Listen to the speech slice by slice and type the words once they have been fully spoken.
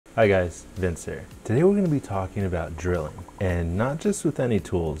Hi guys, Vince here. Today we're going to be talking about drilling, and not just with any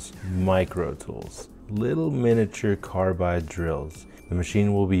tools, micro tools, little miniature carbide drills. The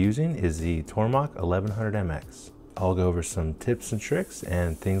machine we'll be using is the Tormach 1100MX. I'll go over some tips and tricks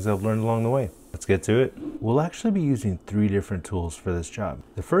and things I've learned along the way. Let's get to it. We'll actually be using 3 different tools for this job.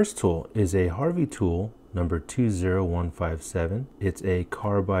 The first tool is a Harvey Tool number 20157. It's a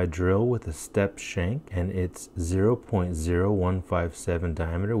carbide drill with a stepped shank, and it's 0.0157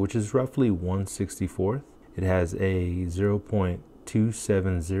 diameter, which is roughly 1/64. It has a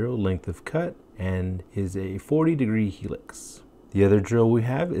 0.270 length of cut and is a 40-degree helix. The other drill we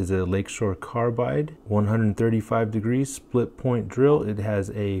have is a Lakeshore Carbide 135 degrees split point drill. It has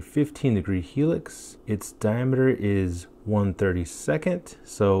a 15-degree helix. Its diameter is 1/32,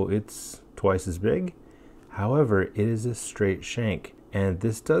 so it's twice as big. However, it is a straight shank, and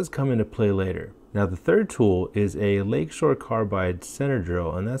this does come into play later. Now the third tool is a Lakeshore Carbide center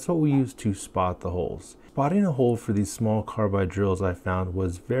drill, and that's what we use to spot the holes. Spotting a hole for these small carbide drills I found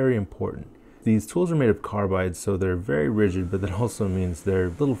was very important. These tools are made of carbide, so they're very rigid, but that also means they're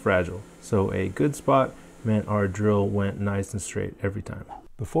a little fragile. So a good spot meant our drill went nice and straight every time.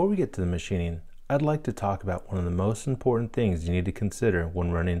 Before we get to the machining, I'd like to talk about one of the most important things you need to consider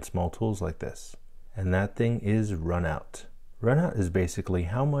when running small tools like this. And that thing is runout. Runout is basically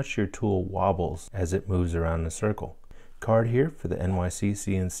how much your tool wobbles as it moves around in a circle. Card here for the NYC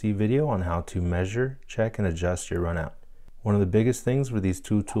CNC video on how to measure, check, and adjust your runout. One of the biggest things with these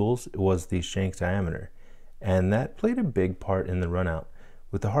 2 tools was the shank diameter, and that played a big part in the runout.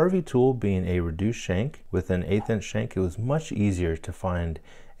 With the Harvey Tool being a reduced shank with an 1/8 inch shank, it was much easier to find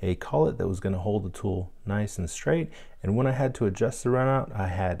a collet that was going to hold the tool nice and straight, and when I had to adjust the runout, I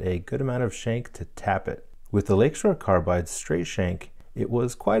had a good amount of shank to tap it. With the Lakeshore Carbide straight shank, it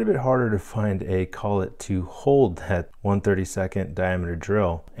was quite a bit harder to find a collet to hold that 1/32 diameter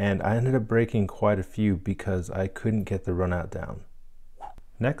drill, and I ended up breaking quite a few because I couldn't get the runout down.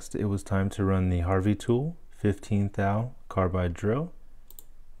 Next, it was time to run the Harvey Tool 15 thou carbide drill.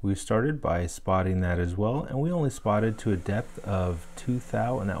 We started by spotting that as well, and we only spotted to a depth of 2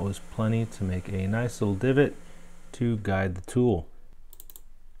 thou, and that was plenty to make a nice little divot to guide the tool.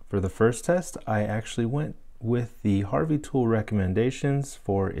 For the first test, I actually went with the Harvey Tool recommendations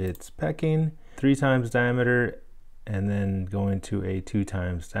for its pecking, 3 times diameter, and then going to a 2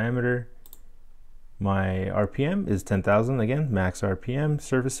 times diameter. My RPM is 10,000, again, max RPM,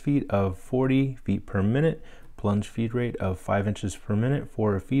 surface feet of 40 feet per minute, plunge feed rate of 5 inches per minute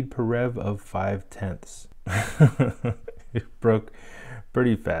for a feed per rev of 5/10. It broke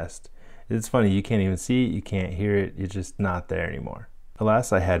pretty fast. It's funny, you can't even see it, you can't hear it, it's just not there anymore.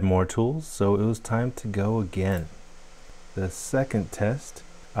 Alas, I had more tools, so it was time to go again. The second test,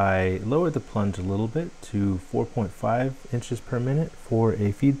 I lowered the plunge a little bit to 4.5 inches per minute for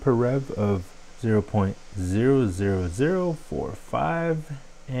a feed per rev of 0.00045,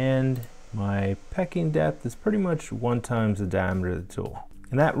 and my pecking depth is pretty much 1 times the diameter of the tool.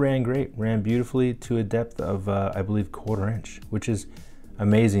 And that ran great, ran beautifully to a depth of, I believe, 1/4 inch, which is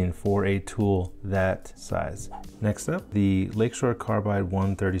amazing for a tool that size. Next up, the Lakeshore Carbide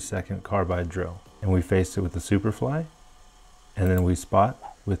 1/32 carbide drill. And we faced it with the Superfly, and then we spot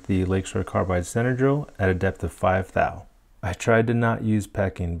with the Lakeshore Carbide center drill at a depth of 5 thou. I tried to not use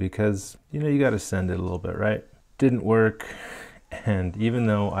pecking because, you gotta send it a little bit, right? Didn't work, and even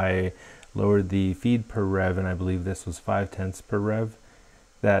though I lowered the feed per rev, and I believe this was 5/10 per rev,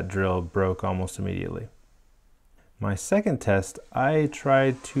 that drill broke almost immediately. My second test, I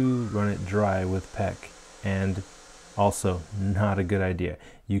tried to run it dry with peck, and also not a good idea.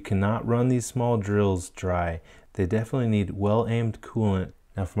 You cannot run these small drills dry. They definitely need well-aimed coolant.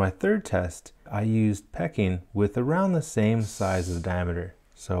 Now for my third test, I used pecking with around the same size of diameter.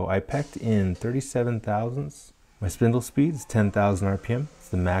 So I pecked in 37 thousandths. My spindle speed is 10,000 RPM. It's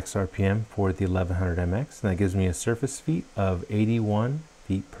the max RPM for the 1100MX, and that gives me a surface feet of 81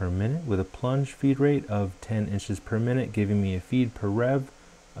 feet per minute with a plunge feed rate of 10 inches per minute, giving me a feed per rev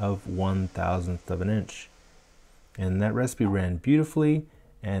of 1/1000th of an inch. And that recipe ran beautifully,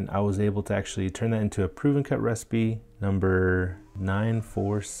 and I was able to actually turn that into a proven cut recipe number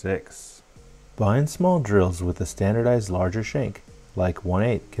 946. Buying small drills with a standardized larger shank, like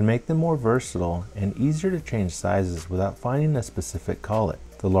 1/8, can make them more versatile and easier to change sizes without finding a specific collet.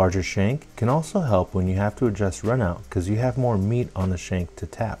 The larger shank can also help when you have to adjust runout because you have more meat on the shank to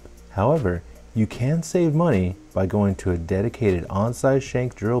tap. However, you can save money by going to a dedicated on-size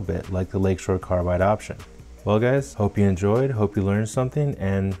shank drill bit like the Lakeshore Carbide option. Well guys, hope you enjoyed, hope you learned something,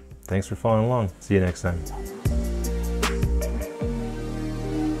 and thanks for following along. See you next time.